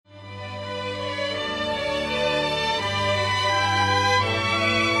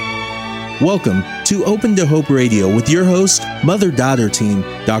Welcome to Open to Hope Radio with your host, mother-daughter team,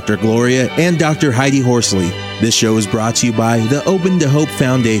 Dr. Gloria and Dr. Heidi Horsley. This show is brought to you by the Open to Hope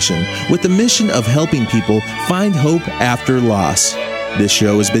Foundation with the mission of helping people find hope after loss. This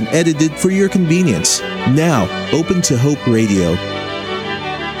show has been edited for your convenience. Now, Open to Hope Radio.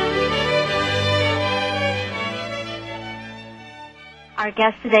 Our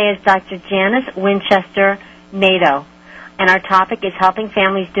guest today is Dr. Janice Winchester Nadeau, and our topic is helping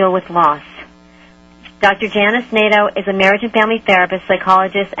families deal with loss. Dr. Janice Nadeau is a marriage and family therapist,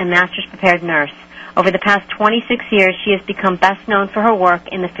 psychologist, and master's prepared nurse. Over the past 26 years, she has become best known for her work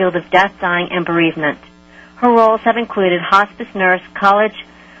in the field of death, dying, and bereavement. Her roles have included hospice nurse, college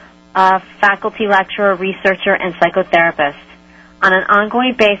faculty lecturer, researcher, and psychotherapist. On an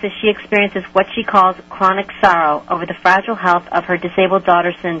ongoing basis, she experiences what she calls chronic sorrow over the fragile health of her disabled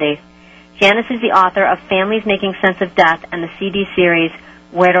daughter, Cindy. Janice is the author of Families Making Sense of Death and the CD series,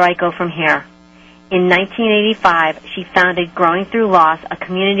 Where Do I Go From Here? In 1985, she founded Growing Through Loss, a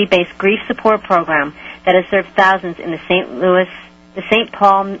community-based grief support program that has served thousands in the St.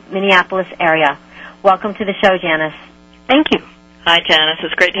 Paul, Minneapolis area. Welcome to the show, Janice. Thank you. Hi, Janice.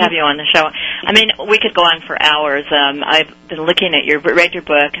 It's great to have you on the show. I mean, we could go on for hours. I've been looking at read your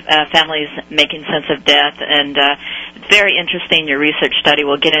book, Families Making Sense of Death, and it's very interesting, your research study.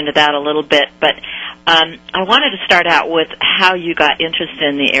 We'll get into that a little bit. But I wanted to start out with how you got interested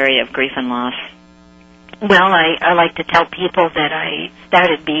in the area of grief and loss. Well, I like to tell people that I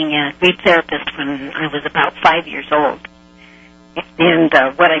started being a grief therapist when I was about 5 years old. And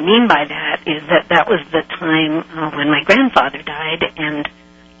what I mean by that is that was the time when my grandfather died, and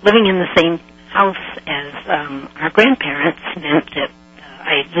living in the same house as our grandparents meant that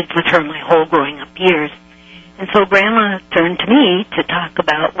I lived with her my whole growing up years. And so Grandma turned to me to talk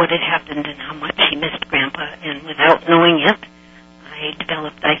about what had happened and how much she missed Grandpa, and without knowing it, I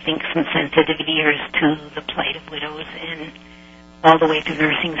developed, I think, some sensitive ears to the plight of widows, and all the way through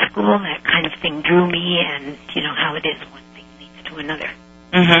nursing school, that kind of thing drew me, and you know how it is, one thing leads to another.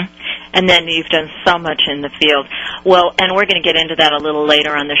 Mm-hmm. And then you've done so much in the field. Well, and we're going to get into that a little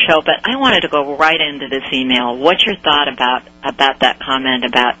later on the show, but I wanted to go right into this email. What's your thought about that comment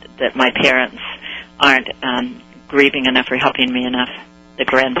about that my parents aren't grieving enough or helping me enough, the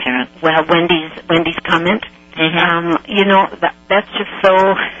grandparents? Well, Wendy's comment, mm-hmm. You know, that's just so,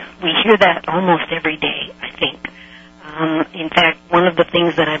 we hear that almost every day, I think. In fact, one of the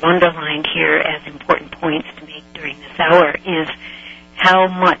things that I've underlined here as important points to make during this hour is how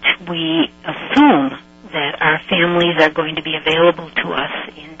much we assume that our families are going to be available to us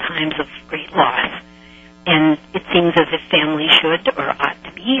in times of great loss. And it seems as if families should or ought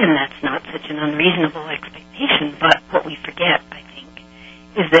to be, and that's not such an unreasonable expectation. But what we forget, I think,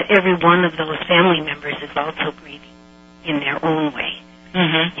 is that every one of those family members is also grieving in their own way.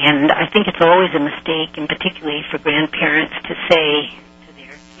 Mm-hmm. And I think it's always a mistake, and particularly for grandparents, to say to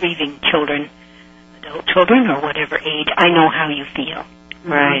their grieving children, adult children or whatever age, I know how you feel.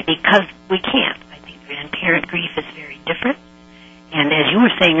 Right. Because we can't. I think grandparent grief is very different. And as you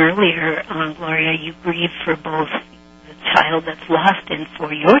were saying earlier, Gloria, you grieve for both the child that's lost and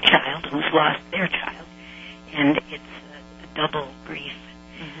for your child who's lost their child. And it's a double grief.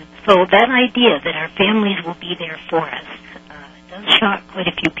 Mm-hmm. So that idea that our families will be there for us does shock quite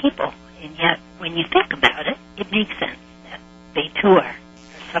a few people. And yet, when you think about it, it makes sense that they too are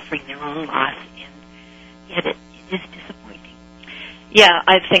suffering their own loss, and yet it is disappointing. Yeah,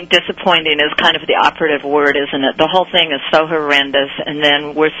 I think disappointing is kind of the operative word, isn't it? The whole thing is so horrendous, and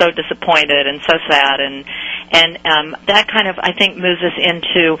then we're so disappointed and so sad, and that kind of, I think, moves us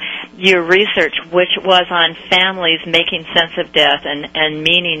into your research, which was on families making sense of death and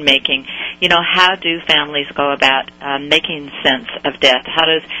meaning making. You know, how do families go about making sense of death?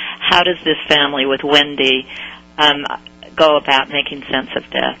 How does this family with Wendy go about making sense of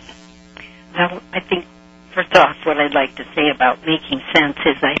death? Well, I think, first off, what I'd like to say about making sense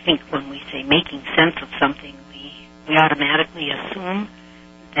is I think when we say making sense of something, we automatically assume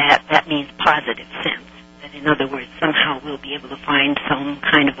that that means positive sense. That, in other words, somehow we'll be able to find some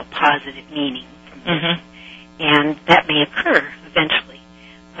kind of a positive meaning from this. Mm-hmm. And that may occur eventually.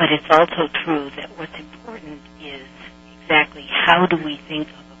 But it's also true that what's important is exactly how do we think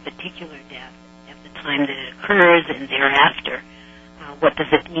of a particular death at the time that it occurs and thereafter. What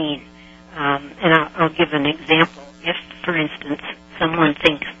does it mean? And I'll give an example. If, for instance, someone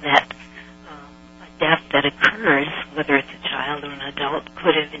thinks that a death that occurs, whether it's a child or an adult,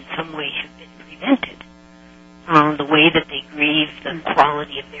 could have in some way have been prevented, the way that they grieve, the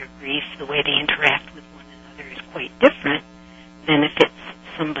quality of their grief, the way they interact with one another is quite different than if it's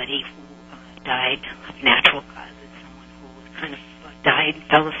somebody who died of natural causes, someone who kind of died,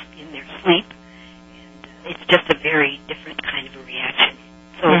 fell in their sleep. And it's just a very different kind of a reaction.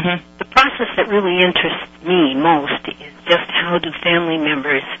 So the process that really interests me most is just how do family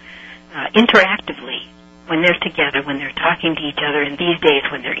members interactively, when they're together, when they're talking to each other, and these days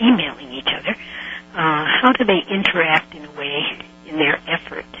when they're emailing each other, how do they interact in a way in their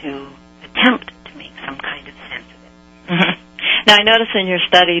effort to attempt to make some kind of sense of it? Now, I noticed in your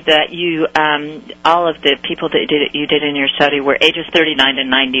study that you, all of the people that you did in your study were ages 39 to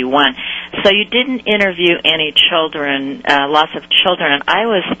 91. So you didn't interview any children, lots of children. And I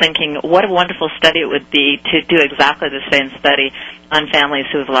was thinking, what a wonderful study it would be to do exactly the same study on families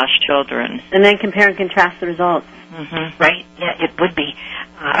who have lost children. And then compare and contrast the results. Right? Yeah, it would be.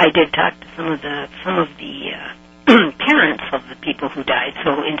 I did talk to some of the parents of the people who died.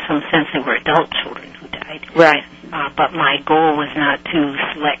 So in some sense, they were adult children who died. Right. But my goal was not to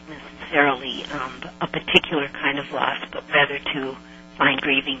select necessarily a particular kind of loss, but rather to find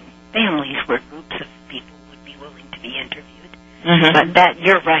grieving families where groups of people would be willing to be interviewed. But that,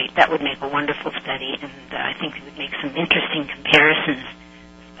 you're right, that would make a wonderful study, and I think it would make some interesting comparisons,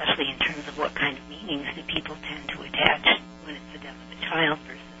 especially in terms of what kind of meanings do people tend to attach when it's the death of a child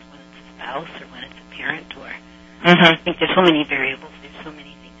versus when it's a spouse or when it's a parent. Or I think there's so many variables, there's so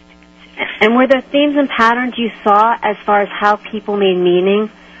many things to consider. And were there themes and patterns you saw as far as how people made meaning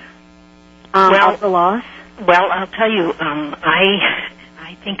of the loss? Well, I'll tell you,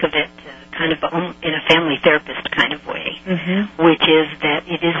 I think of it kind of in a family therapist kind of way, which is that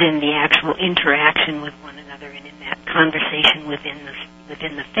it is in the actual interaction with one another and in that conversation within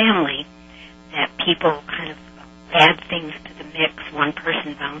the family that people kind of add things to the mix. One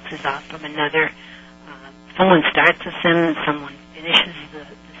person bounces off from another. Someone starts a sentence, someone finishes the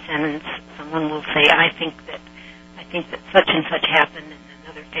sentence. Someone will say, I think that such and such happened, and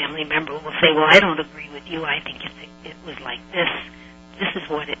another family member will say, well, I don't agree with you. I think it was like this. This is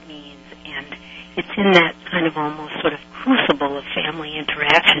what it means. And it's in that kind of almost sort of crucible of family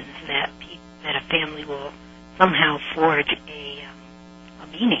interactions that a family will somehow forge a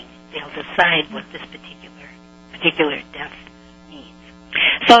meaning. They'll decide what this particular death means.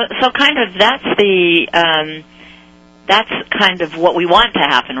 So kind of that's kind of what we want to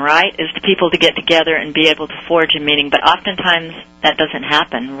happen, right? Is for people to get together and be able to forge a meaning. But oftentimes that doesn't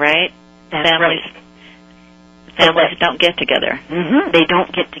happen, right? That's right. Families don't get together. They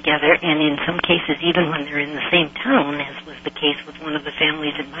don't get together, and in some cases, even when they're in the same town, as was the case with one of the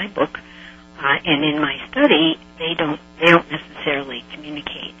families in my book and in my study, they don't necessarily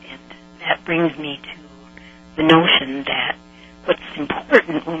communicate. And that brings me to the notion that what's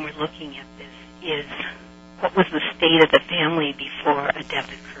important when we're looking at this is what was the state of the family before a death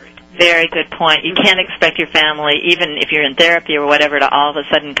occurred. Very good point. You can't expect your family, even if you're in therapy or whatever, to all of a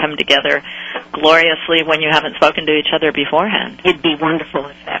sudden come together gloriously when you haven't spoken to each other beforehand. It'd be wonderful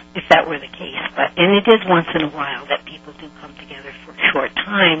if that were the case. And it is once in a while that people do come together for a short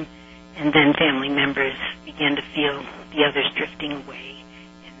time, and then family members begin to feel the others drifting away.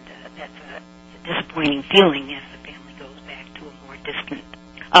 And that's a disappointing feeling as the family goes back to a more distant.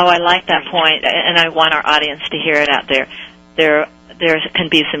 Oh, I like that point, and I want our audience to hear it out there. There can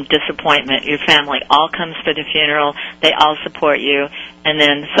be some disappointment. Your family all comes to the funeral, they all support you, and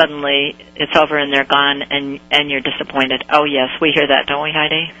then suddenly it's over and they're gone, and you're disappointed. Oh, yes, we hear that, don't we,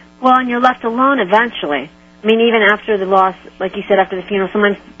 Heidi? Well, and you're left alone eventually. I mean, even after the loss, like you said, after the funeral,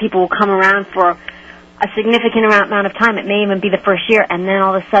 sometimes people will come around for a significant amount of time. It may even be the first year, and then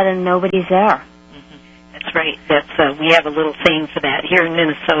all of a sudden nobody's there. That's right. We have a little saying for that. Here in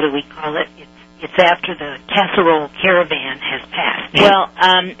Minnesota, we call it, it's after the casserole caravan has passed. Well,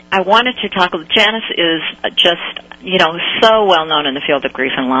 I wanted to talk. Janice is just, so well known in the field of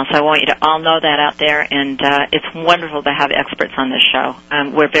grief and loss. I want you to all know that out there, and it's wonderful to have experts on this show.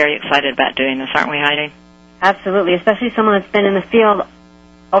 We're very excited about doing this, aren't we, Heidi? Absolutely, especially someone that's been in the field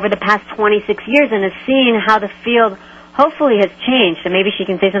over the past 26 years and has seen how the field hopefully has changed, and maybe she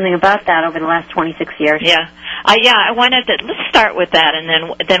can say something about that over the last 26 years. Yeah. I wanted to, let's start with that, and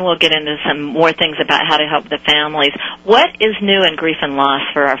then we'll get into some more things about how to help the families. What is new in grief and loss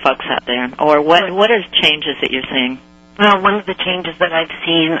for our folks out there, or what are changes that you're seeing? Well, one of the changes that I've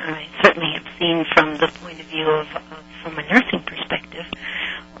seen, I certainly have seen from the point of view of from a nursing perspective,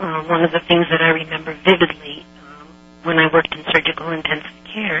 one of the things that I remember vividly when I worked in surgical intensive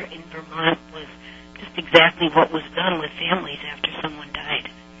care in Vermont was just exactly what was done with families after someone died.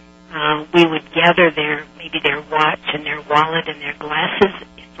 We would gather their watch and their wallet and their glasses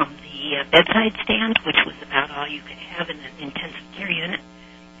from the bedside stand, which was about all you could have in an intensive care unit.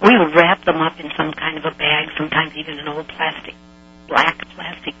 We would wrap them up in some kind of a bag, sometimes even an old black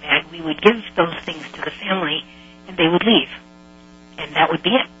plastic bag. We would give those things to the family, and they would leave. And that would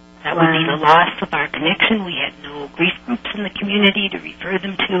be it. That would be the loss of our connection. We had no grief groups in the community to refer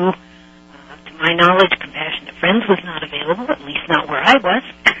them to. To my knowledge, Compassionate Friends was not available, at least not where I was.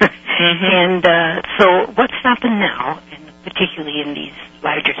 And so what's happened now, and particularly in these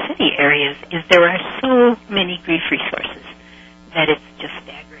larger city areas, is there are so many grief resources that it's just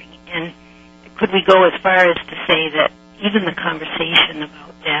staggering. And could we go as far as to say that even the conversation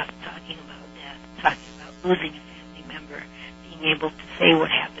about death, talking about losing a family member, being able to say what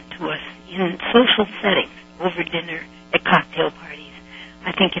happened to us in social settings, over dinner, at cocktail parties,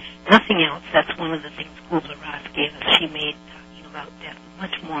 I think if nothing else, that's one of the things Kubler-Ross gave us. She made talking about death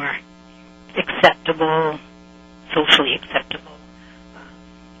much more acceptable, socially acceptable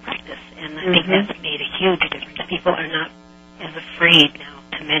practice. And I think that's made a huge difference. People are not as afraid now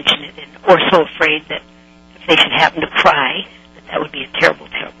to mention it, or so afraid that if they should happen to cry, that would be a terrible,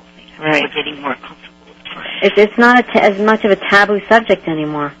 terrible thing. Right. We're getting more comfortable with crying. It's not as much of a taboo subject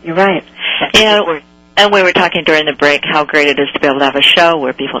anymore. You're right. And we were talking during the break how great it is to be able to have a show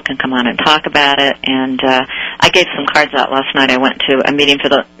where people can come on and talk about it. And I gave some cards out last night. I went to a meeting for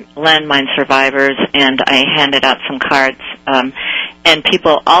the landmine survivors, and I handed out some cards. And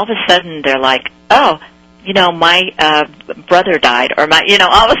people, all of a sudden, they're like, oh, my brother died, or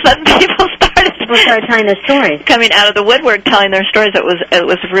all of a sudden people started telling their stories, coming out of the woodwork, telling their stories. It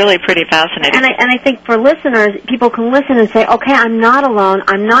was really pretty fascinating. And I think for listeners, people can listen and say, okay, I'm not alone,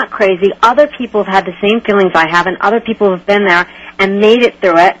 I'm not crazy. Other people have had the same feelings I have, and other people have been there and made it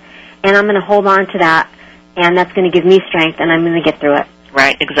through it, and I'm going to hold on to that, and that's going to give me strength, and I'm going to get through it.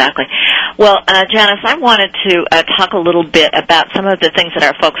 Right, exactly. Well, Janice, I wanted to talk a little bit about some of the things that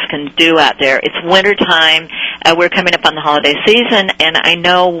our folks can do out there. It's wintertime. We're coming up on the holiday season, and I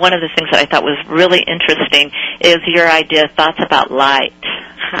know one of the things that I thought was really interesting is your idea of thoughts about light.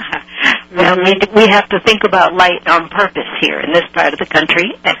 Well, we have to think about light on purpose here in this part of the country,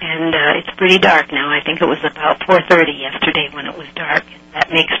 and it's pretty dark now. I think it was about 4:30 yesterday when it was dark, and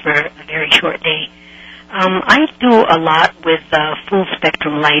that makes for a very short day. I do a lot with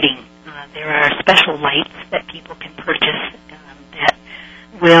full-spectrum lighting. There are special lights that people can purchase that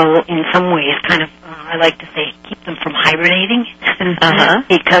will, in some ways, kind of, I like to say, keep them from hibernating.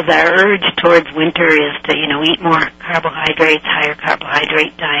 Because our urge towards winter is to, eat more carbohydrates, higher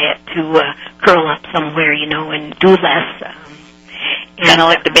carbohydrate diet, to curl up somewhere, and do less. Kind of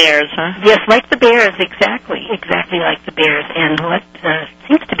like the bears, huh? Yes, like the bears, exactly like the bears. And what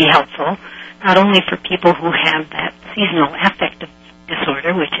seems to be helpful, not only for people who have that seasonal affective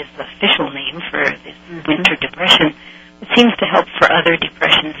disorder, which is the official name for this winter depression, it seems to help for other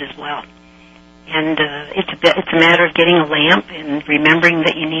depressions as well. And it's a matter of getting a lamp and remembering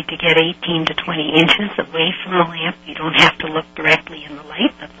that you need to get 18 to 20 inches away from the lamp. You don't have to look directly in the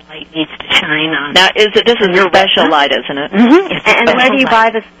light, but the light needs to shine on. Now, this is a special light, isn't it? And where do you buy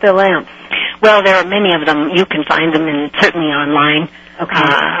the lamps? Well, there are many of them. You can find them certainly online. Okay.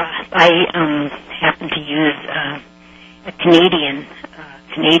 I happen to use a Canadian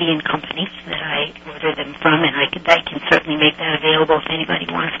company that I order them from, and I can certainly make that available if anybody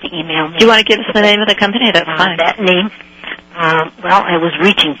wants to email me. Do you want to give us the name of the company? That's fine. That name. Well, I was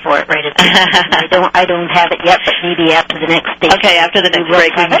reaching for it right at the time. I don't have it yet, but maybe after the next station. Okay, after the next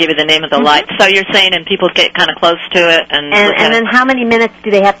break, we can give you the name of the light. So you're saying, and people get kind of close to it, and then how many minutes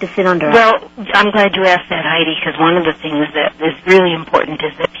do they have to sit under it? Well, I'm glad you asked that, Heidi, because one of the things that is really important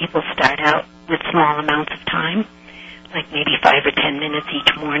is that people start out with small amounts of time, like maybe 5 or 10 minutes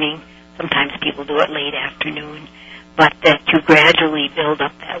each morning. Sometimes people do it late afternoon. But that you gradually build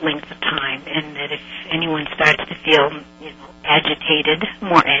up that length of time, and that if anyone starts to feel,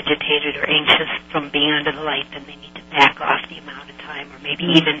 more agitated or anxious from being under the light, then they need to back off the amount of time, or maybe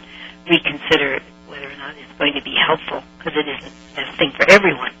even reconsider whether or not it's going to be helpful, because it isn't the best thing for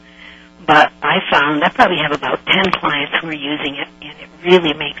everyone. But I found I probably have about 10 clients who are using it, and it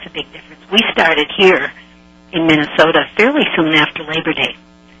really makes a big difference. We started here in Minnesota fairly soon after Labor Day,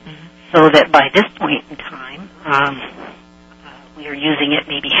 so that by this point in time, we are using it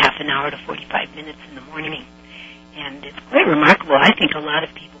maybe half an hour to 45 minutes in the morning. And it's quite remarkable. I think a lot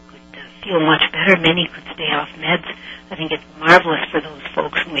of people could feel much better. Many could stay off meds. I think it's marvelous for those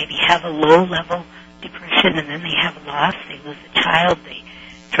folks who maybe have a low-level depression, and then they have a loss. They lose a child. They're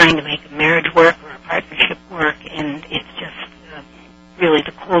trying to make a marriage work or a partnership work, and it's just really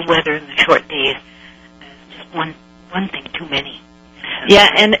the cold weather and the short days is just one thing too many. Yeah,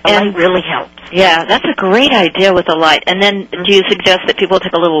 and light really helps. Yeah, that's a great idea with the light. And then do you suggest that people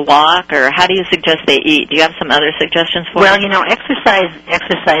take a little walk, or how do you suggest they eat? Do you have some other suggestions for them? Well, exercise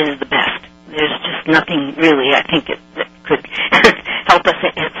is the best. There's just nothing really, I think, that could help us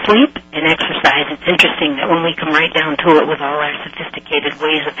at sleep and exercise. It's interesting that when we come right down to it with all our sophisticated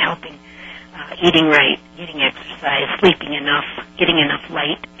ways of helping, eating right, getting exercise, sleeping enough, getting enough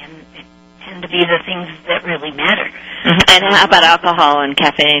light, and it tend to be the things that really matter. Mm-hmm. And how about alcohol and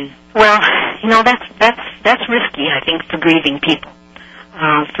caffeine? Well, that's risky, I think, for grieving people.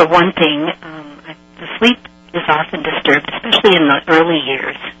 For one thing, the sleep is often disturbed, especially in the early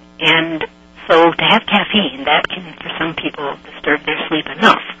years. And so to have caffeine, that can, for some people, disturb their sleep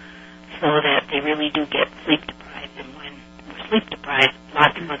enough so that they really do get sleep deprived. And when we're sleep deprived,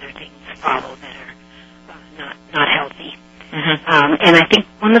 lots of other things follow that are not healthy. Mm-hmm. And I think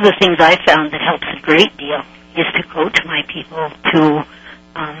one of the things I found that helps a great deal is to coach my people to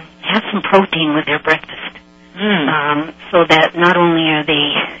have some protein with their breakfast. So that not only are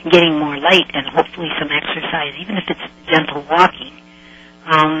they getting more light and hopefully some exercise, even if it's gentle walking,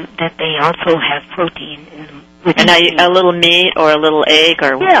 that they also have protein in them. And a little meat or a little egg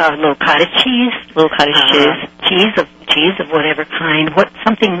or a little cottage cheese, cheese of whatever kind,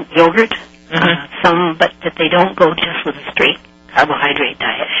 something yogurt, some, but that they don't go just with a straight carbohydrate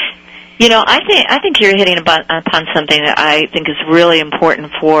diet. You know, I think you're hitting upon something that I think is really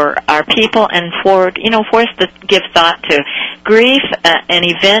important for our people and for us to give thought to. Grief, an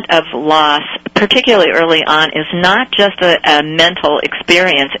event of loss, particularly early on, is not just a mental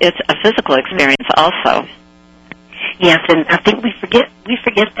experience; it's a physical experience also. Yes, and I think we forget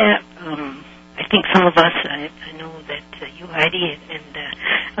that. I think some of us, I know that you, Heidi, and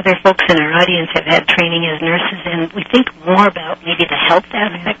other folks in our audience have had training as nurses, and we think more about maybe the health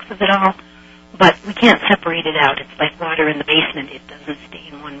aspects of it all, but we can't separate it out. It's like water in the basement. It doesn't stay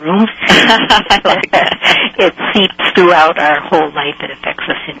in one room. It seeps throughout our whole life. It affects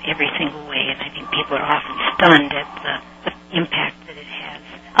us in every single way, and I think people are often stunned at the impact that it has.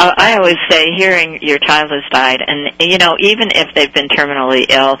 I always say, hearing your child has died, and, even if they've been terminally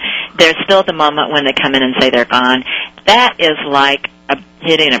ill, there's still the moment when they come in and say they're gone. That is like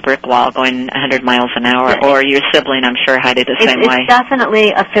hitting a brick wall going 100 miles an hour, or your sibling, I'm sure, Heidi, the same way. It's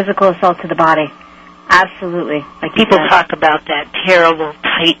definitely a physical assault to the body. Absolutely. Like people talk about that terrible,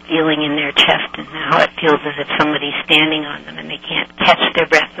 tight feeling in their chest and how it feels as if somebody's standing on them and they can't catch their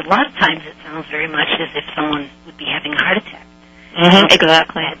breath. But a lot of times it sounds very much as if someone would be having a heart attack. Mm-hmm,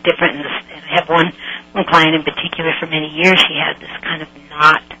 exactly. Different. And I have one client in particular for many years. She had this kind of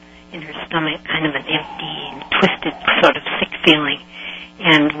knot in her stomach, kind of an empty and twisted sort of sick feeling.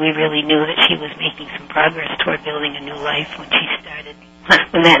 And we really knew that she was making some progress toward building a new life when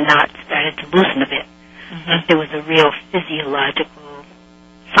that knot started to loosen a bit. Mm-hmm. There was a real physiological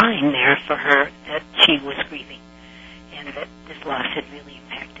sign there for her that she was grieving and that this loss had really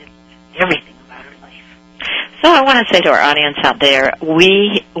impacted everything about her life. So I want to say to our audience out there,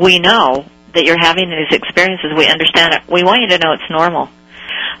 we know that you're having these experiences. We understand it. We want you to know it's normal.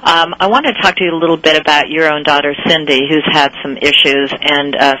 I want to talk to you a little bit about your own daughter, Cindy, who's had some issues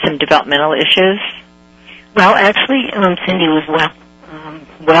and some developmental issues. Well, actually, Cindy was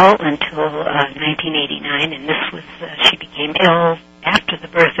well until 1989, and this was she became ill after the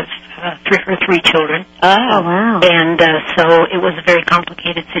birth of her three children. Oh, wow. And so it was a very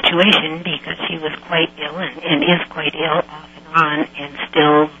complicated situation because she was quite ill and is quite ill off and on, and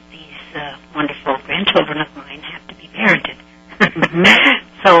still these wonderful grandchildren of mine have to be parented.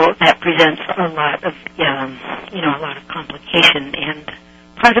 So that presents a lot of, a lot of complication, and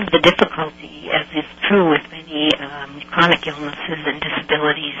part of the difficulty, as is true with many chronic illnesses and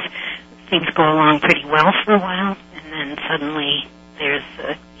disabilities, things go along pretty well for a while, and then suddenly there's,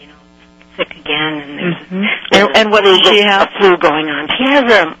 sick again, and there's and what does she have? A flu going on. She has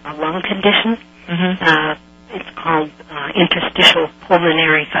a lung condition. Mm-hmm. It's called interstitial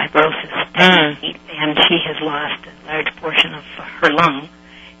pulmonary fibrosis, and she has lost a large portion of her lung,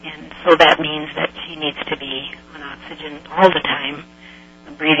 and so that means that she needs to be on oxygen all the time,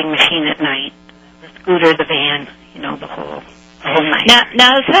 a breathing machine at night, the scooter, the van, the whole night.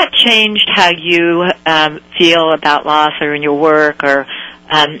 Now, has that changed how you feel about loss or in your work or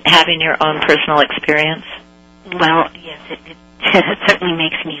having your own personal experience? Well, yes, it certainly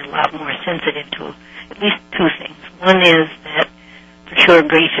makes me a lot more sensitive to at least two things. One is that, for sure,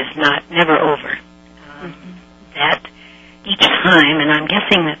 grief is never over. That each time, and I'm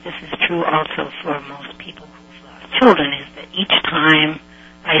guessing that this is true also for most people who've lost children, is that each time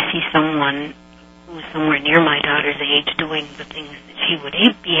I see someone who is somewhere near my daughter's age doing the things that she would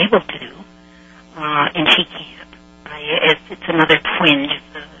be able to do, and she can't, it's another twinge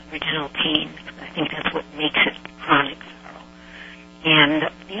of the original pain. I think that's what makes it chronic sorrow. And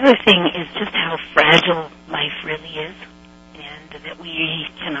the other thing is just how fragile life really is, and that we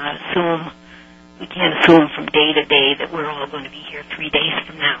cannot assume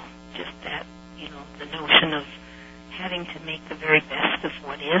trying to make the very best of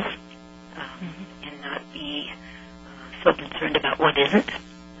what is, and not be so concerned about what isn't.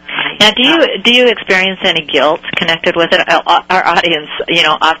 Now, do you experience any guilt connected with it? Our audience,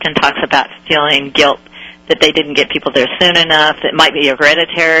 often talks about feeling guilt that they didn't get people there soon enough. It might be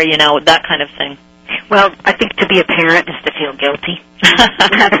hereditary, that kind of thing. Well, I think to be a parent is to feel guilty.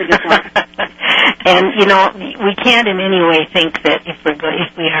 That's a good one. And we can't in any way think that if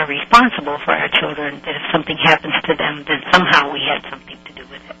we are responsible for our children, that if something happens to them, then somehow we had something to do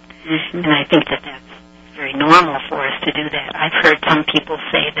with it. Mm-hmm. And I think that that's very normal for us to do that. I've heard some people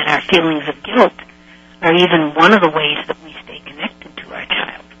say that our feelings of guilt are even one of the ways that we stay connected to our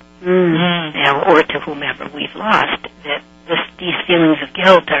child, or to whomever we've lost. That these feelings of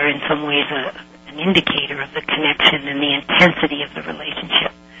guilt are in some ways an indicator of the connection and the intensity of the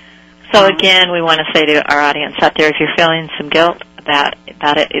relationship. So again, we want to say to our audience out there, if you're feeling some guilt about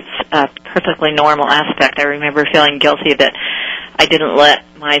it, it's a perfectly normal aspect. I remember feeling guilty that I didn't let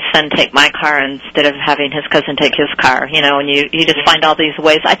my son take my car instead of having his cousin take his car, and you just find all these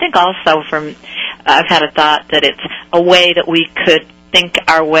ways. I think also I've had a thought that it's a way that we could think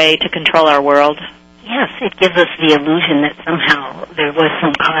our way to control our world. Yes, it gives us the illusion that somehow there was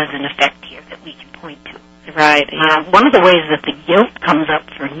some cause and effect here that we can point to. Right. One of the ways that the guilt comes up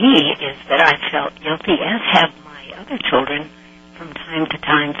for me is that I felt guilty, as have my other children, from time to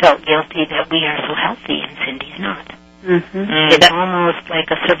time felt guilty that we are so healthy and Cindy's not. Mm-hmm. It's almost like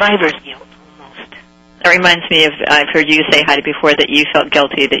a survivor's guilt, almost. That reminds me of, I've heard you say, Heidi, before that you felt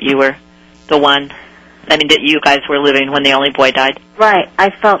guilty that you were the one, that you guys were living when the only boy died. Right. I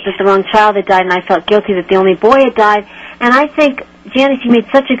felt that the wrong child had died, and I felt guilty that the only boy had died. And I think, Janice, you made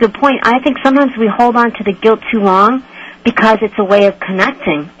such a good point. I think sometimes we hold on to the guilt too long because it's a way of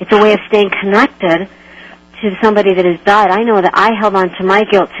connecting. It's a way of staying connected to somebody that has died. I know that I held on to my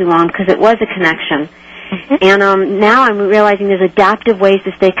guilt too long because it was a connection. Mm-hmm. And now I'm realizing there's adaptive ways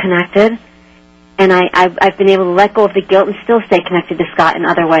to stay connected, and I've been able to let go of the guilt and still stay connected to Scott in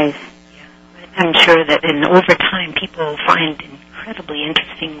other ways. I'm sure that over time people find incredibly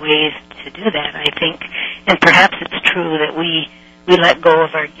interesting ways to do that, I think. And perhaps it's true that we let go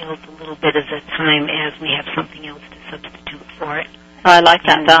of our guilt a little bit at a time as we have something else to substitute for it. Oh, I like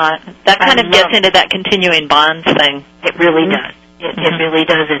that thought. That kind of gets into that continuing bonds thing. It really does. It really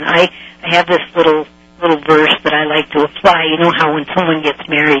does. And I have this little verse that I like to apply. You know how when someone gets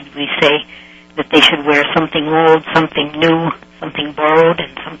married, we say that they should wear something old, something new, something borrowed,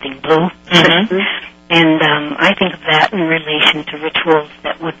 and something blue. Mm-hmm. And I think of that in relation to rituals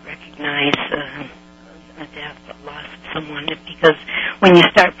that would recognize a death, a loss of someone. Because when you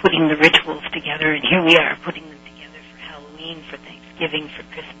start putting the rituals together, and here we are putting them together for Halloween, for Thanksgiving, for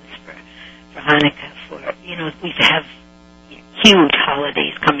Christmas, for Hanukkah, we have huge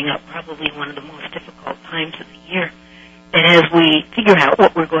holidays coming up, probably one of the most difficult times of the year. And as we figure out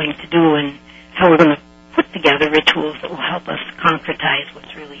what we're going to do and how we're going to put together rituals that will help us concretize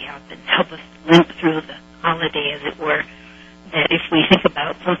what's really happened, help us limp through the holiday, as it were, that if we think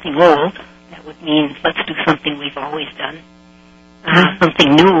about something old, that would mean let's do something we've always done.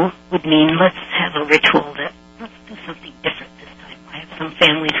 Something new would mean let's have a ritual that let's do something different this time. I have some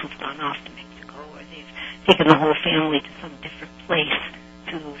families who've gone off to Mexico, or they've taken the whole family to some different place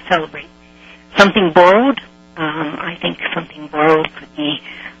to celebrate. Something borrowed, I think something borrowed could be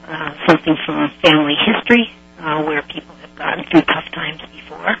something from family history, where people have gotten through tough times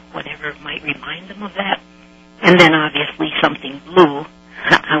before, whatever might remind them of that. And then obviously something blue,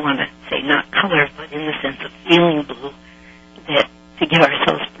 I want to say not color, but in the sense of feeling blue, that to give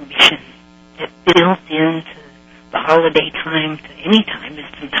ourselves permission, that built into the holiday time, to any time, is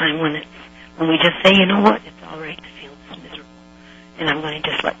some time when we just say, you know what, it's all right to feel this miserable, and I'm going to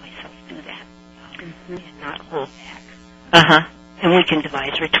just let myself do that, and not hold back. And we can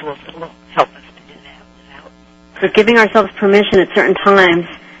devise rituals that will help us to do that without. So giving ourselves permission at certain times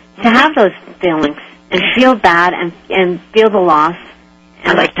to have those feelings and feel bad and feel the loss.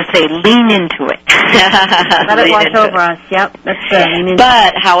 I like to say, lean into it. Let it wash over us. Yep, that's good.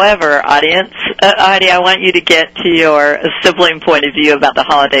 But, however, audience, Heidi, I want you to get to your sibling point of view about the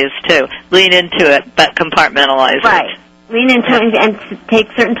holidays, too. Lean into it, but compartmentalize it. Right. Lean into it and take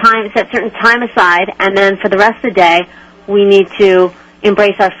set certain time aside, and then for the rest of the day, we need to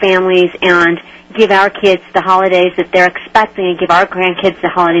embrace our families and give our kids the holidays that they're expecting and give our grandkids the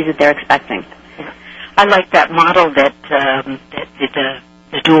holidays that they're expecting. I like that model that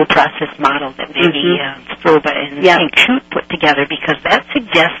the dual process model that maybe Stroba and Schut put together, because that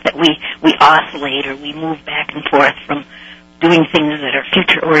suggests that we oscillate, or we move back and forth from doing things that are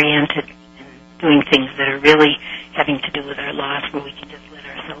future-oriented and doing things that are really having to do with our loss, where we can just let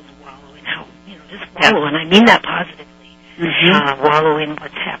ourselves wallow in how, just wallow, and I mean that positively. wallow in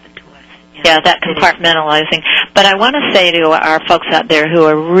what's happened to us. Yeah, that compartmentalizing. But I want to say to our folks out there who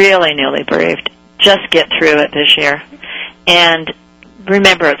are really newly bereaved, just get through it this year. And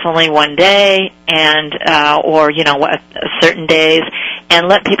remember, it's only one day, and or certain days, and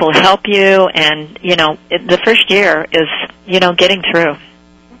let people help you. And the first year is getting through.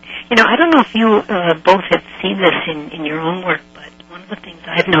 I don't know if you both have seen this in your own work, but one of the things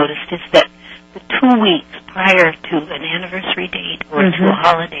I've noticed is that the 2 weeks prior to an anniversary date or to a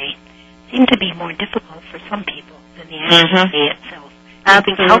holiday seem to be more difficult for some people than the actual day itself. I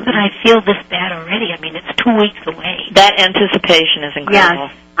think, how could I feel this bad already? I mean, it's 2 weeks away. That anticipation is incredible.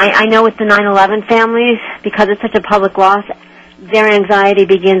 Yes. I know with the 9/11 families, because it's such a public loss, their anxiety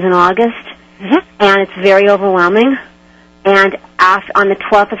begins in August, and it's very overwhelming. And on the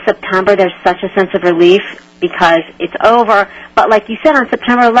 12th of September, there's such a sense of relief because it's over. But like you said, on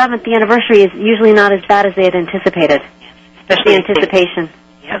September 11th, the anniversary is usually not as bad as they had anticipated. Especially the anticipation.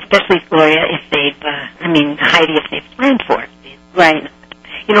 Especially, Gloria, if they've, Heidi, if they've planned for it. Right.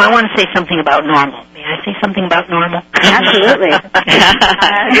 I want to say something about normal. May I say something about normal? Absolutely.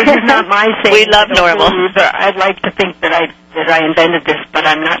 This is not my saying. We love normal. I'd like to think that I invented this, but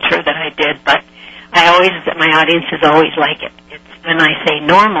I'm not sure that I did. But my audiences always like it. It's when I say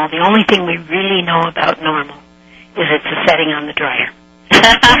normal, the only thing we really know about normal is it's a setting on the dryer.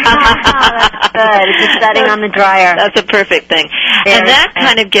 That's good. It's a setting on the dryer. That's a perfect thing. And that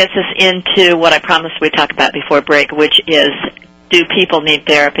kind of gets us into what I promised we'd talk about before break, which is, do people need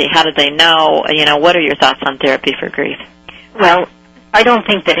therapy? How do they know? What are your thoughts on therapy for grief? Well, I don't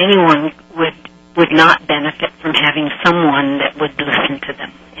think that anyone would not benefit from having someone that would listen to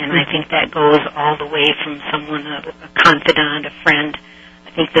them. And I think that goes all the way from someone, a confidant, a friend.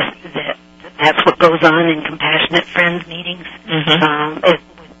 I think that's what goes on in compassionate friends meetings. When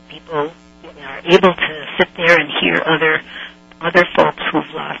people are able to sit there and hear other folks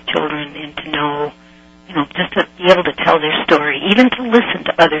who've lost children and to know, just to be able to tell their story, even to listen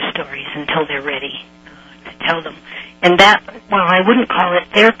to other stories until they're ready to tell them. And that, while I wouldn't call it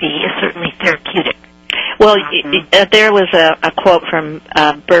therapy, is certainly therapeutic. Well, there was a quote from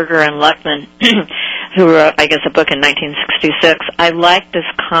Berger and Luckman, who wrote, I guess, a book in 1966. I like this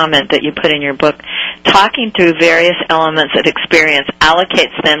comment that you put in your book. Talking through various elements of experience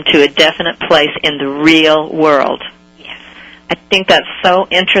allocates them to a definite place in the real world. Yes. I think that's so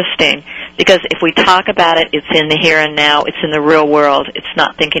interesting, because if we talk about it, it's in the here and now, it's in the real world. It's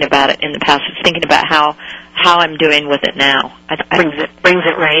not thinking about it in the past. It's thinking about how I'm doing with it now. Brings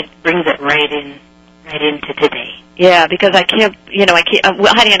it right into today. Yeah, because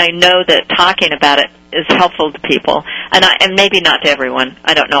Heidi and I know that talking about it is helpful to people, and maybe not to everyone.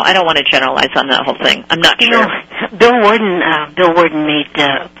 I don't know. I don't want to generalize on that whole thing. I'm not sure. Bill Worden made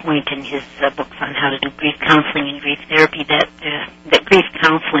a point in his books on how to do grief counseling and grief therapy that grief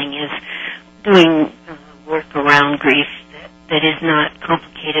counseling is doing work around grief that is not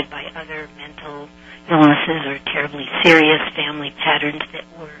complicated by other mental illnesses or terribly serious family patterns that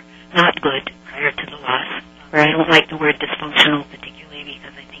were not good prior to the loss. Right. I don't like the word dysfunctional particularly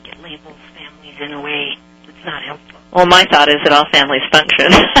because I think it labels families in a way that's not helpful. Well, my thought is that all families function.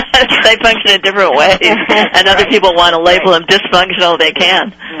 They function in different ways, and other people want to label them dysfunctional. They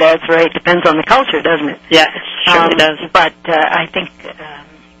can. That's right. Depends on the culture, doesn't it? Yeah, it surely does. But I think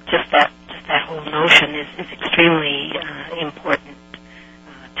just that whole notion is extremely important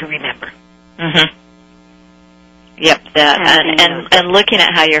to remember. Yep, that and looking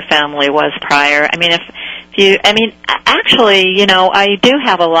at how your family was prior. I do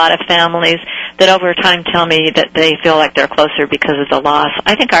have a lot of families that over time tell me that they feel like they're closer because of the loss.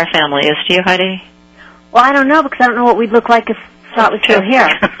 I think our family is. Do you, Heidi? Well, I don't know, because I don't know what we'd look like if Scott was still here.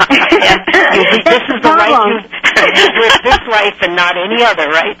 This is the right with this life and not any other,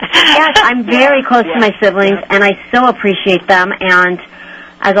 right? Yes, I'm very close to my siblings, and I so appreciate them. And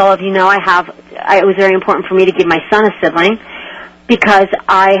as all of you know, it was very important for me to give my son a sibling because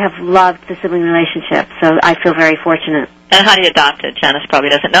I have loved the sibling relationship. So I feel very fortunate. And Heidi adopted. Janice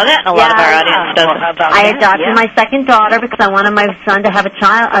probably doesn't know that, and a lot of our audience doesn't. I adopted my second daughter because I wanted my son to have a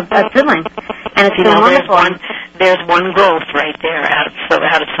sibling, and it's been wonderful. There's one growth right there. Out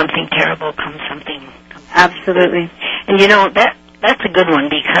of something terrible comes something. Absolutely. And that's a good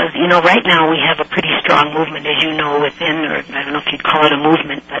one because right now we have a pretty strong movement, as you know, within, or I don't know if you'd call it a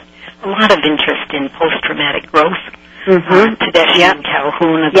movement, but a lot of interest in post-traumatic growth. Tedeschi and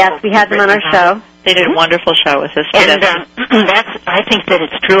Calhoun. Yes, we had them on our show. They did a wonderful show with us. And I think that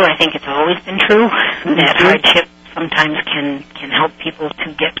it's true. I think it's always been true that hardship sometimes can help people to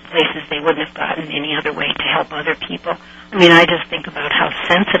get to places they wouldn't have gotten any other way to help other people. I just think about how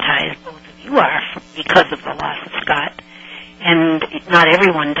sensitized both of you are because of the loss of Scott. and not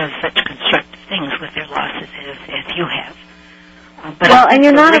everyone does such constructive things with their losses as you have. And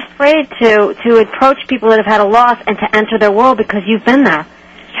you're not afraid to approach people that have had a loss and to enter their world because you've been there.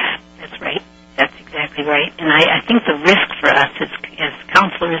 Yeah, that's right. That's exactly right. And I think the risk for us as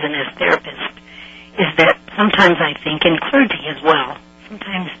counselors and as therapists is that sometimes I think, in clergy as well,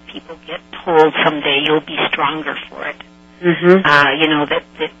 sometimes people get told someday you'll be stronger for it. Mm-hmm. That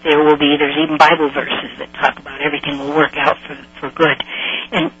there's even Bible verses that talk about everything will work out for good.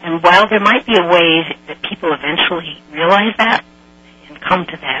 And while there might be a way that people eventually realize that and come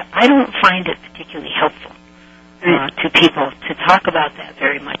to that, I don't find it particularly helpful to people to talk about that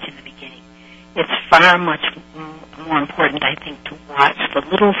very much in the beginning. It's far much more important, I think, to watch the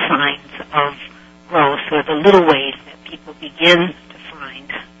little signs of growth or the little ways that people begin to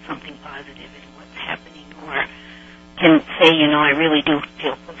find something positive in what's happening, or can say, I really do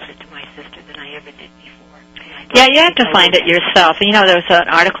feel closer to my sister than I ever did before. Yeah, you have to find it yourself. There was an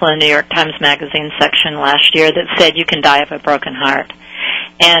article in the New York Times Magazine section last year that said you can die of a broken heart,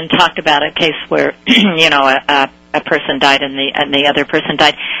 and talked about a case where, a person died and the other person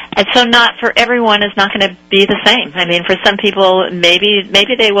died. And so not for everyone is not going to be the same. I mean, for some people, maybe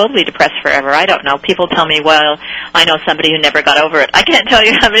they will be depressed forever. I don't know. People tell me, well, I know somebody who never got over it. I can't tell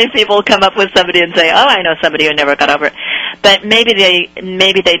you how many people come up with somebody and say, oh, I know somebody who never got over it. But maybe they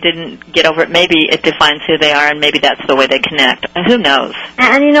didn't get over it. Maybe it defines who they are, and maybe that's the way they connect. Who knows?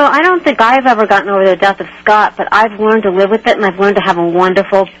 And I don't think I've ever gotten over the death of Scott, but I've learned to live with it, and I've learned to have a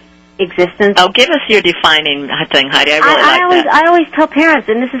wonderful existence. Oh, give us your defining thing, Heidi. I really like that. I always tell parents,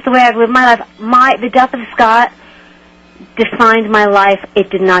 and this is the way I've lived my life, the death of Scott defined my life. It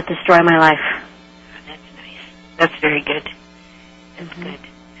did not destroy my life. That's nice. That's very good. That's good.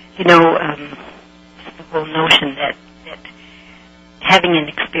 The whole notion that having an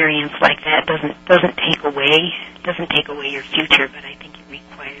experience like that doesn't take away your future, but I think it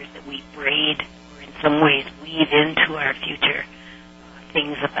requires that we braid, or in some ways weave into our future,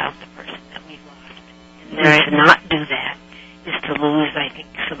 things about the person that we've lost. And then to not do that is to lose, I think,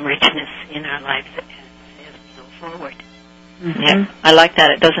 some richness in our lives as we go forward. Mm-hmm. Yeah, I like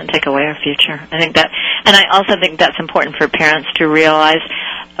that. It doesn't take away our future. I think that, and I also think that's important for parents to realize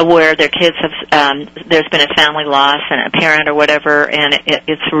where their kids have, there's been a family loss and a parent or whatever, and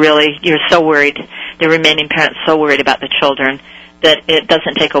it's really, you're so worried, the remaining parent's so worried about the children that it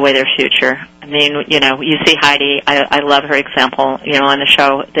doesn't take away their future. I mean, you see Heidi, I love her example, on the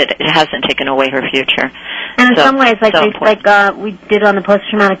show, that it hasn't taken away her future. And in some ways, like we did on the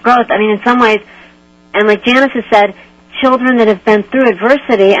post-traumatic growth, I mean, in some ways, and like Janice has said, children that have been through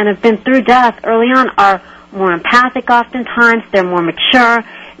adversity and have been through death early on are more empathic oftentimes, they're more mature,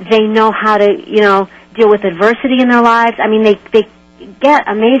 they know how to, deal with adversity in their lives. I mean, they get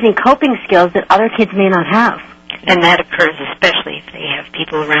amazing coping skills that other kids may not have. And that occurs especially if they have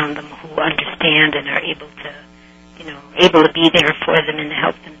people around them who understand and are able to be there for them and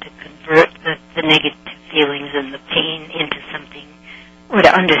help them to convert the negative feelings and the pain into something, or to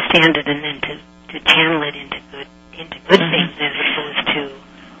understand it and then to channel it into good things as opposed to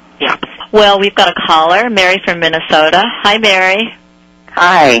the opposite. Well, we've got a caller, Mary from Minnesota. Hi, Mary.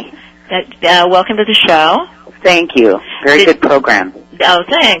 Hi. Welcome to the show. Thank you. Very good program. Oh,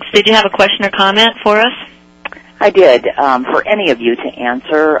 thanks. Did you have a question or comment for us? I did. For any of you to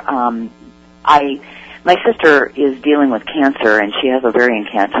answer, my sister is dealing with cancer, and she has ovarian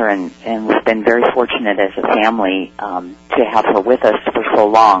cancer, and we've been very fortunate as a family to have her with us for so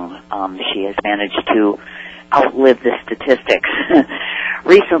long. She has managed to outlive the statistics.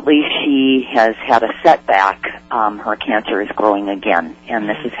 Recently, she has had a setback. Her cancer is growing again, and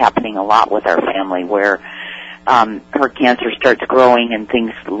this is happening a lot with our family, where her cancer starts growing and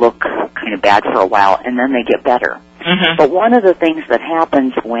things look kind of bad for a while, and then they get better. Mm-hmm. But one of the things that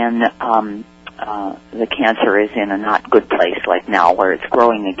happens when the cancer is in a not good place, like now, where it's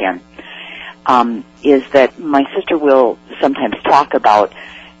growing again, is that my sister will sometimes talk about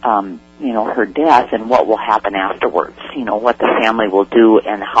her death and what will happen afterwards, what the family will do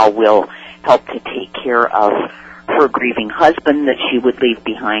and how we'll help to take care of her grieving husband that she would leave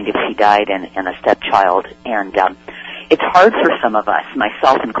behind if she died, and a stepchild. And it's hard for some of us,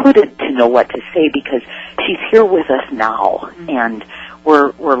 myself included, to know what to say because she's here with us now, and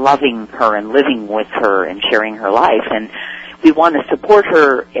we're loving her and living with her and sharing her life, and we want to support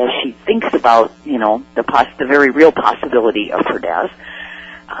her as she thinks about, the very real possibility of her death,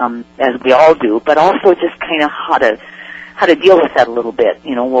 as we all do, but also just kind of how to deal with that a little bit.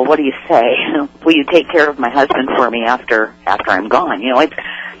 Well, what do you say? Will you take care of my husband for me after I'm gone?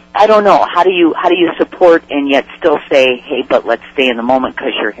 I don't know. How do you support and yet still say, hey, but let's stay in the moment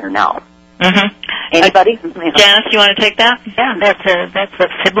because you're here now? Mm-hmm. Anybody? Janice, you want to take that? Yeah, that's a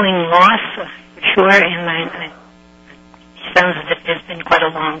sibling loss for sure, and it sounds as if there's been quite a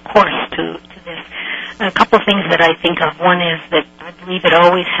long course to this. A couple of things that I think of. One is that I believe it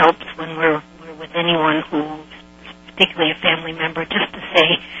always helps when we're with anyone who's particularly a family member, just to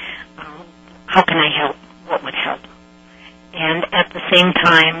say, how can I help? What would help? And at the same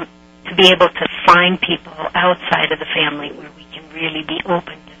time, to be able to find people outside of the family where we can really be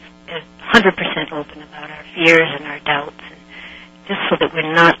open, 100% open about our fears and our doubts, and just so that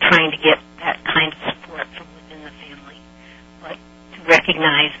we're not trying to get that kind of support from within the family, but to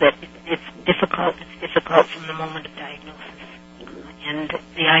recognize that it's difficult from the moment of diagnosis. And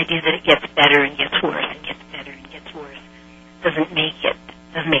the idea that it gets better and gets worse and gets better and gets worse doesn't make it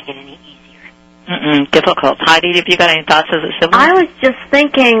any easier. Difficult. Heidi, have you got any thoughts as a sibling? I was just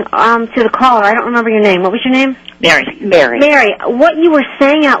thinking to the caller, I don't remember your name. What was your name? Mary, what you were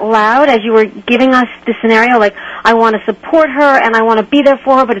saying out loud as you were giving us the scenario, like, I want to support her and I want to be there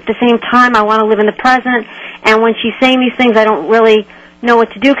for her, but at the same time I want to live in the present, and when she's saying these things I don't really know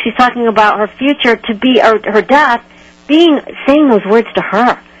what to do because she's talking about her future or her death, saying those words to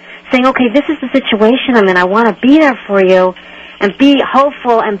her, saying, okay, this is the situation I'm in, I want to be there for you, and be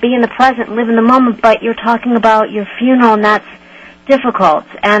hopeful and be in the present and live in the moment, but you're talking about your funeral, and that's difficult.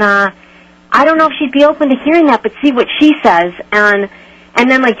 And I don't know if she'd be open to hearing that, but see what she says. And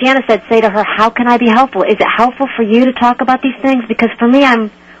then, like Janice said, say to her, how can I be helpful? Is it helpful for you to talk about these things? Because for me,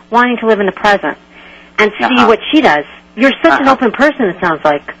 I'm wanting to live in the present. And see what she does. You're such an open person, it sounds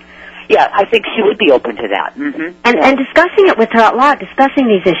like. Yeah, I think she would be open to that. Mm-hmm. And discussing it with her out loud, discussing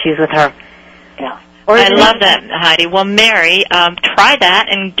these issues with her. Yeah. I love that, Heidi. Well, Mary, try that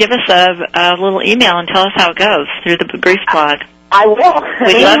and give us a little email and tell us how it goes through the Grief Blog. I will.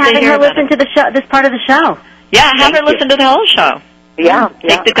 We'd love to hear her listen to the show, this part of the show. Yeah, have her listen to the whole show. Yeah.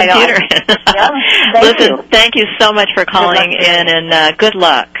 Take the computer. Listen, thank you so much for calling in, and good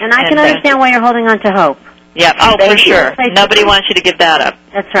luck. And I can understand why you're holding on to hope. Yeah, for sure. Nobody wants you to give that up.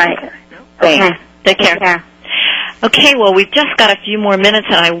 That's right. Thanks. Okay. Take care. Okay, well, we've just got a few more minutes,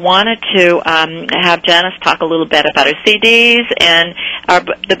 and I wanted to have Janice talk a little bit about her CDs and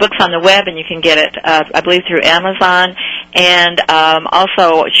the books on the web, and you can get it, I believe, through Amazon. And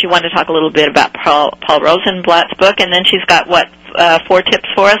also, she wanted to talk a little bit about Paul Rosenblatt's book, and then she's got, 4 tips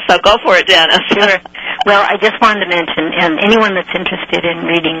for us? So go for it, Janice. Sure. Well, I just wanted to mention, anyone that's interested in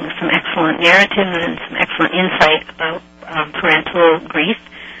reading some excellent narratives and some excellent insight about parental grief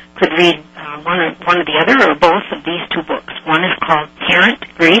could read one or the other or both of these 2 books. One is called Parent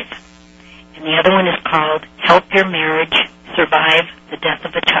Grief, and the other one is called Help Your Marriage Survive the Death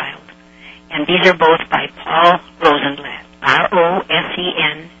of a Child. And these are both by Paul Rosenblatt, Rosenblatt.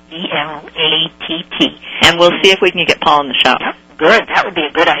 And we'll see if we can get Paul on the show. Yep, good. That would be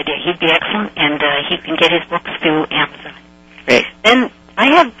a good idea. He'd be excellent, and he can get his books through Amazon. Great. Then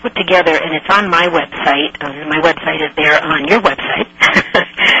I have put together, and it's on my website, and my website is there on your website,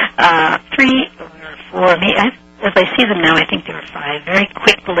 3 or 4, as I see them now, I think there are 5 very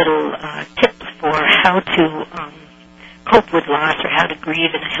quick little tips for how to cope with loss or how to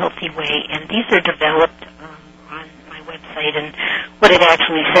grieve in a healthy way. And these are developed on my website, and what it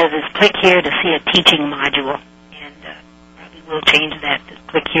actually says is click here to see a teaching module, and probably we'll change that to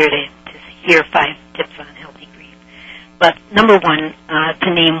click here to hear 5 tips on healthy grief. But number 1, to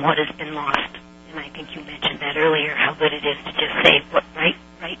name what has been lost. And I think you mentioned that earlier, how good it is to just say,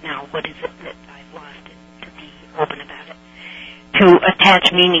 right now, what is it that I've lost, and to be open about it. To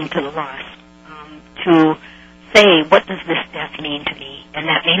attach meaning to the loss. To say, what does this death mean to me? And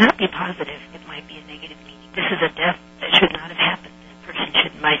that may not be positive. It might be a negative meaning. This is a death that should not have happened.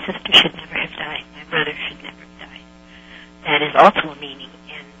 My sister should never have died. My brother should never have died. That is also a meaning,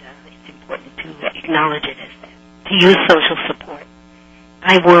 and it's important to acknowledge it as that. To use social support.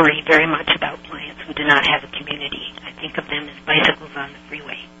 I worry very much about clients who do not have a community. I think of them as bicycles on the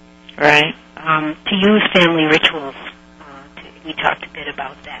freeway. Right. To use family rituals. We talked a bit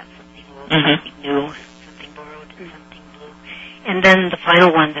about that. Something old, something new, something borrowed, and something new. And then the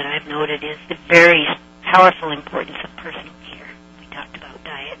final one that I've noted is the very powerful importance of personal care. We talked about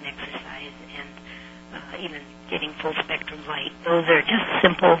diet and exercise and even getting full spectrum light. Those are just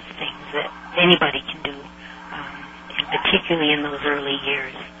simple things that anybody can do, and particularly in those early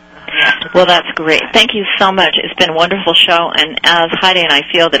years. Well, that's great. Thank you so much. It's been a wonderful show, and as Heidi and I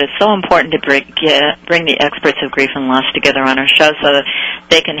feel that it's so important to bring the experts of grief and loss together on our show so that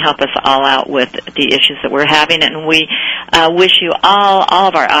they can help us all out with the issues that we're having, and we wish you all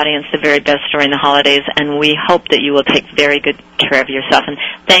of our audience the very best during the holidays, and we hope that you will take very good care of yourself. And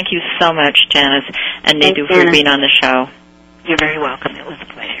thank you so much, Janice and Nadeau, for being on the show. You're very welcome. It was a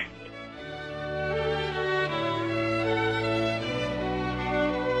pleasure.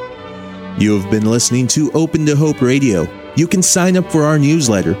 You have been listening to Open to Hope Radio. You can sign up for our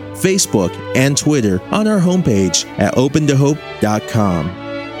newsletter, Facebook, and Twitter on our homepage at opentohope.com.